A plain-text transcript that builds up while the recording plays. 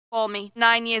call me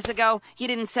 9 years ago. You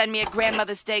didn't send me a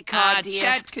grandmother's day card, dear.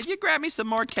 Chet, could you grab me some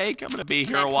more cake? I'm gonna be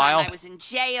here That a while. time I was in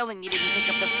jail and you didn't pick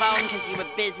up the phone because you were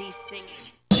busy singing.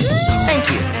 Thank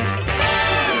you.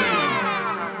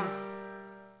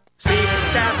 Skip,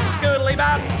 stop, scoodly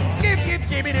bop. Skip, skip,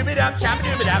 skippy dooby dop, choppy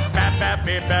dooby dop, bap, bap,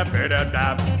 bip, bap, bip,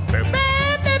 dop, boop,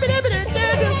 bap, bip, dip, dip, dip.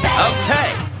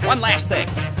 Okay, one last thing.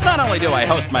 Not only do I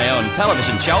host my own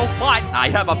television show, but I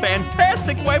have a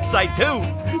fantastic website too.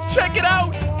 Check it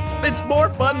out. It's more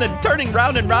fun than turning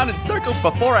round and round in circles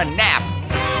before a nap.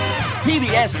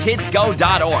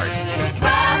 PBSKidsGo.org.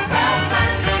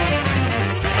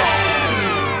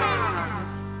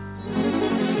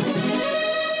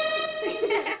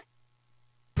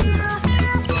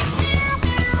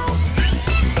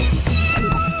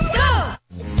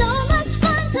 It's so much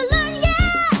fun to learn,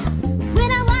 yeah,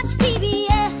 when I watch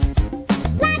PBS.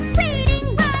 Like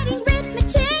reading, writing,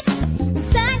 arithmetic, and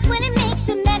science when it makes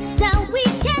a mess. Now we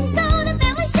can go to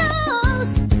family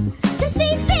shows to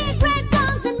see big red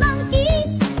dogs and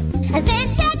monkeys, and then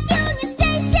at Union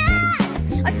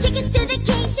Station, or tickets to the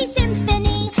KC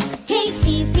Symphony.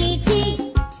 KCPT,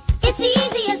 it's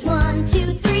easy as 1,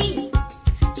 2, 3.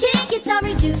 Tickets are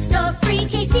reduced or free.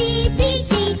 KC